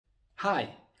Hi,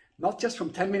 not just from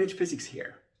 10-Minute Physics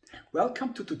here.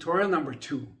 Welcome to tutorial number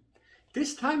 2.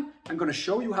 This time I'm going to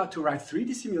show you how to write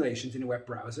 3D simulations in a web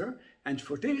browser, and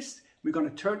for this we're going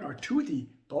to turn our 2D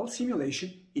ball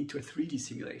simulation into a 3D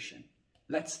simulation.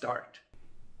 Let's start.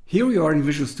 Here we are in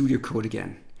Visual Studio Code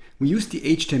again. We use the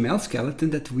HTML skeleton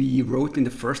that we wrote in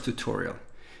the first tutorial.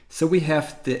 So we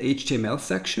have the HTML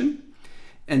section,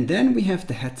 and then we have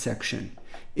the head section.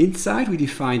 Inside we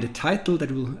define the title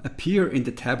that will appear in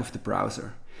the tab of the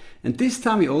browser. And this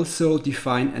time we also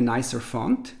define a nicer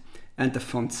font and the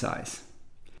font size.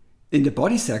 In the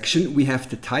body section we have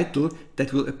the title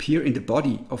that will appear in the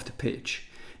body of the page.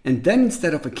 And then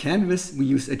instead of a canvas we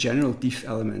use a general div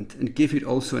element and give it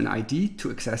also an ID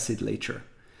to access it later.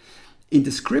 In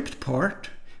the script part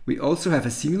we also have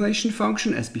a simulation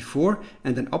function as before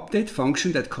and an update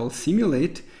function that calls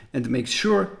simulate and makes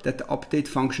sure that the update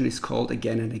function is called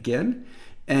again and again.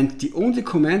 And the only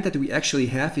command that we actually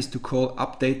have is to call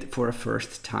update for a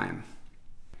first time.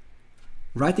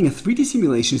 Writing a 3D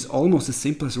simulation is almost as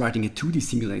simple as writing a 2D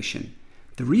simulation.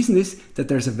 The reason is that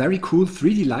there's a very cool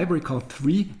 3D library called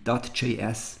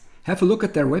three.js. Have a look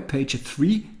at their webpage at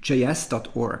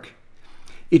three.js.org.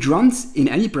 It runs in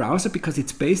any browser because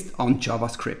it's based on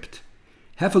JavaScript.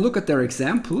 Have a look at their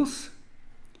examples.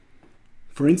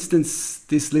 For instance,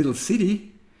 this little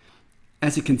city,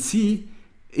 as you can see,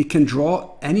 it can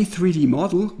draw any 3D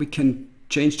model. We can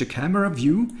change the camera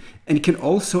view, and it can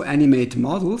also animate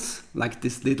models like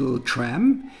this little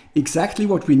tram, exactly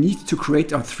what we need to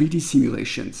create our 3D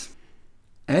simulations.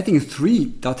 Adding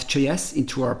three.js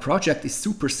into our project is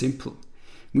super simple.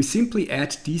 We simply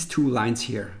add these two lines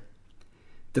here.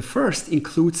 The first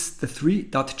includes the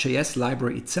three.js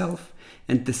library itself,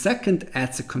 and the second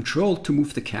adds a control to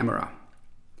move the camera.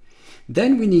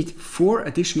 Then we need 4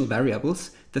 additional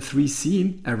variables, the 3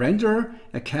 scene, a renderer,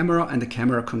 a camera, and a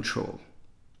camera control.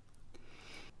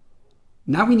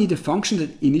 Now we need a function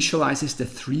that initializes the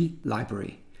 3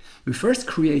 library. We first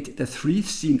create the 3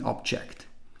 scene object.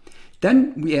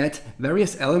 Then we add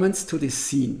various elements to this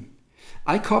scene.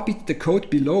 I copied the code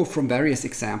below from various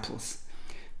examples.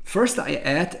 First I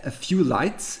add a few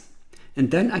lights,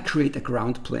 and then I create a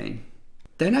ground plane.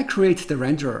 Then I create the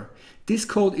renderer. This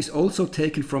code is also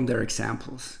taken from their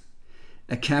examples.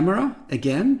 A camera,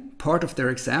 again, part of their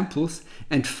examples,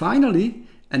 and finally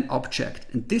an object.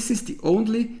 And this is the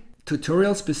only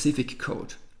tutorial-specific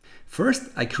code. First,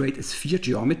 I create a sphere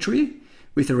geometry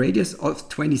with a radius of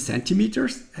 20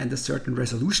 centimeters and a certain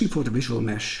resolution for the visual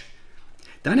mesh.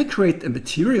 Then I create a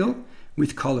material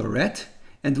with color red,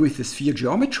 and with the sphere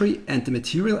geometry and the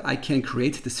material I can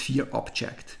create the sphere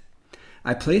object.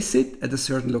 I place it at a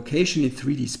certain location in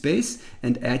 3D space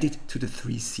and add it to the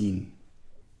 3 scene.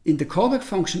 In the callback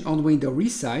function on window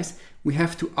resize, we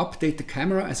have to update the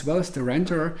camera as well as the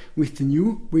renderer with the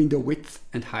new window width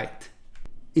and height.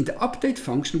 In the update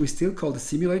function, we still call the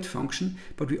simulate function,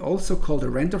 but we also call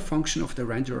the render function of the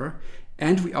renderer,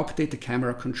 and we update the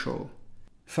camera control.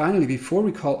 Finally, before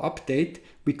we call update,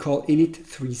 we call init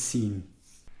 3 scene.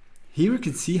 Here you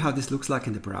can see how this looks like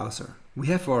in the browser. We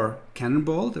have our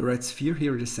cannonball, the red sphere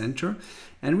here in the center,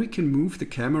 and we can move the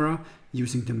camera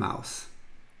using the mouse.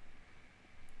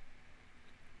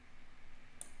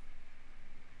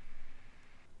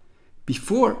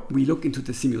 Before we look into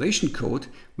the simulation code,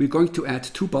 we're going to add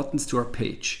 2 buttons to our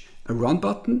page, a run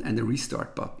button and a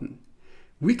restart button.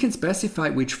 We can specify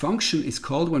which function is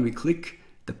called when we click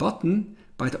the button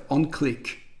by the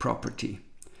onClick property.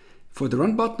 For the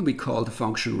run button we call the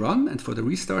function run, and for the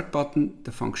restart button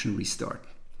the function restart.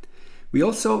 We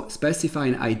also specify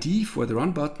an ID for the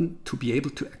run button to be able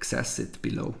to access it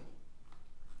below.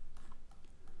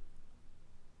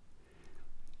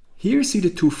 Here you see the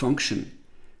 2 functions.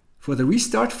 For the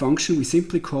restart function we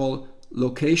simply call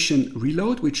location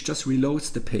reload, which just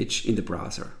reloads the page in the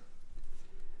browser.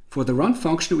 For the run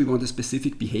function we want a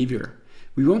specific behavior.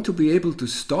 We want to be able to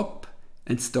stop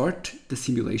and start the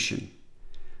simulation.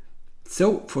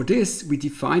 So for this we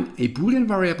define a Boolean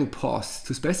variable pause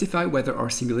to specify whether our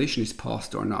simulation is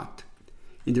paused or not.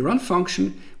 In the run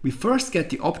function we first get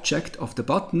the object of the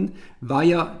button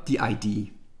via the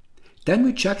ID. Then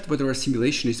we check whether our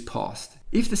simulation is paused.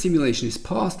 If the simulation is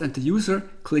paused and the user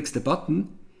clicks the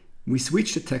button, we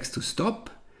switch the text to stop,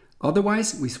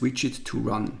 otherwise we switch it to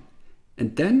run.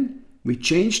 And then we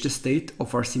change the state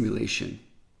of our simulation.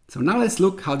 So now let's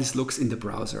look how this looks in the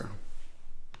browser.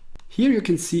 Here you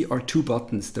can see our 2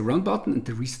 buttons, the run button and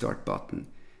the restart button.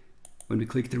 When we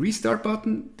click the restart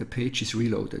button, the page is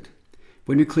reloaded.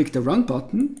 When we click the run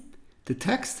button, the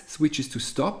text switches to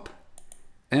stop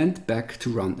and back to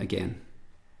run again.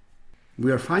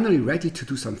 We are finally ready to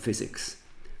do some physics.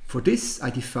 For this,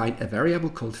 I define a variable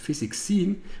called physics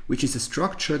scene, which is a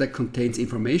structure that contains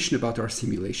information about our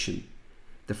simulation.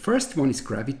 The first one is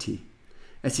gravity.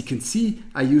 As you can see,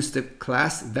 I use the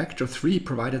class vector3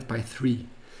 provided by 3.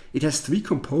 It has 3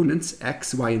 components,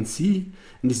 x, y, and z,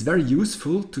 and is very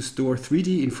useful to store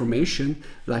 3D information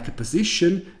like a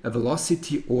position, a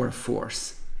velocity, or a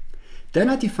force. Then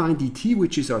I define dt,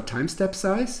 which is our time step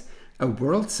size, a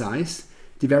world size,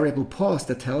 the variable pause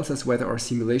that tells us whether our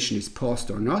simulation is paused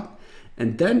or not,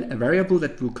 and then a variable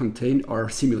that will contain our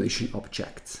simulation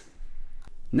objects.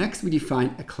 Next, we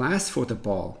define a class for the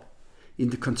ball. In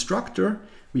the constructor,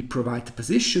 we provide the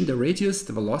position, the radius,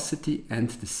 the velocity, and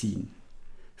the scene.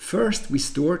 First, we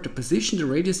store the position, the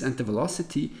radius, and the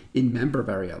velocity in member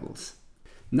variables.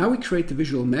 Now we create the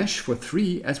visual mesh for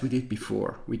 3 as we did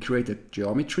before. We create a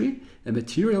geometry, a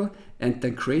material, and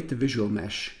then create the visual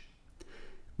mesh.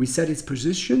 We set its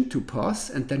position to pause,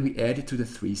 and then we add it to the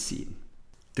 3 scene.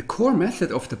 The core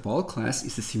method of the ball class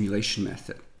is the simulation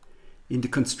method. In the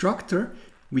constructor,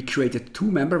 we created 2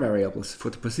 member variables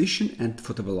for the position and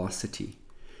for the velocity.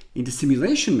 In the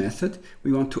simulation method,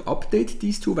 we want to update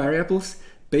these 2 variables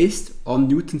based on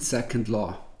Newton's second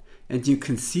law. And you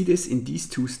can see this in these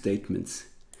 2 statements.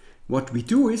 What we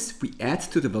do is we add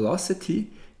to the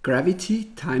velocity gravity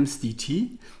times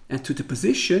dt, and to the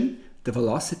position the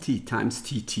velocity times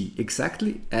tt,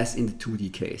 exactly as in the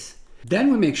 2D case.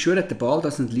 Then we make sure that the ball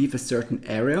doesn't leave a certain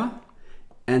area.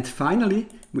 And finally,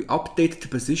 we update the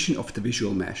position of the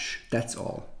visual mesh. That's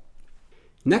all.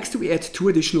 Next, we add 2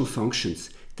 additional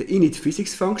functions, the init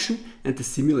physics function and the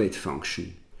simulate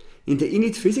function. In the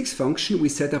init physics function, we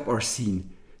set up our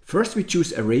scene. First, we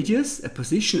choose a radius, a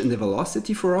position, and a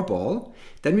velocity for our ball.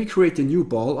 Then we create a new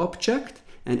ball object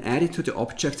and add it to the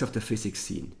objects of the physics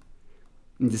scene.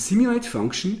 In the simulate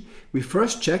function, we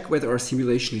first check whether our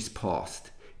simulation is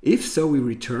paused. If so, we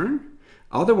return.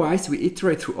 Otherwise, we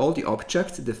iterate through all the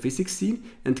objects in the physics scene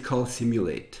and call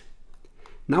simulate.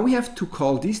 Now we have to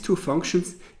call these 2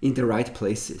 functions in the right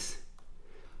places.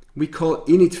 We call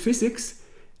init physics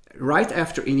right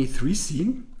after init3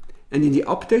 scene, and in the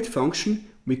update function,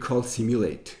 we call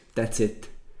simulate. That's it.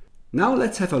 Now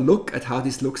let's have a look at how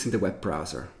this looks in the web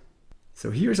browser. So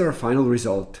here's our final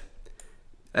result.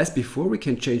 As before, we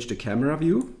can change the camera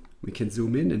view, we can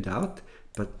zoom in and out,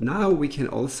 but now we can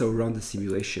also run the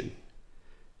simulation.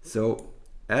 So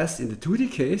as in the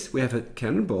 2D case, we have a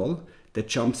cannonball that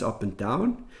jumps up and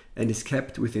down and is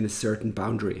kept within a certain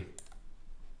boundary.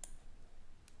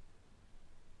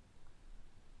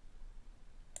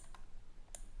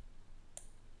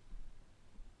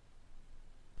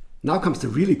 Now comes the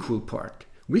really cool part.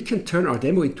 We can turn our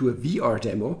demo into a VR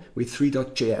demo with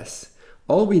three.js.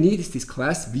 All we need is this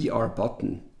class VR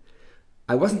button.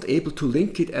 I wasn't able to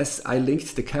link it as I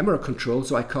linked the camera control,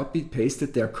 so I copied and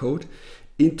pasted their code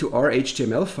into our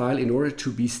HTML file in order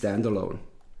to be standalone.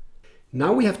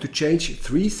 Now we have to change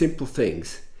 3 simple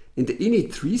things. In the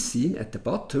init3 scene at the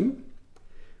bottom,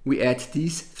 we add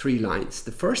these 3 lines.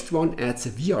 The first one adds a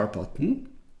VR button.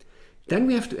 Then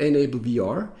we have to enable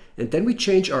VR, and then we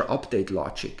change our update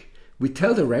logic. We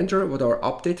tell the renderer what our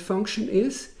update function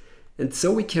is, and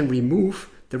so we can remove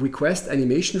the request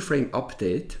animation frame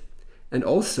update, and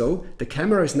also the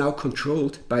camera is now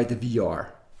controlled by the VR.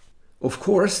 Of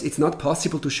course, it's not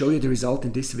possible to show you the result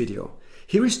in this video.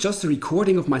 Here is just a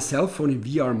recording of my cell phone in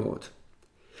VR mode.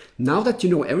 Now that you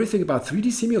know everything about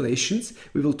 3D simulations,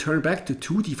 we will turn back to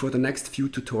 2D for the next few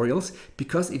tutorials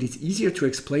because it is easier to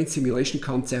explain simulation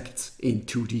concepts in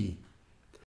 2D.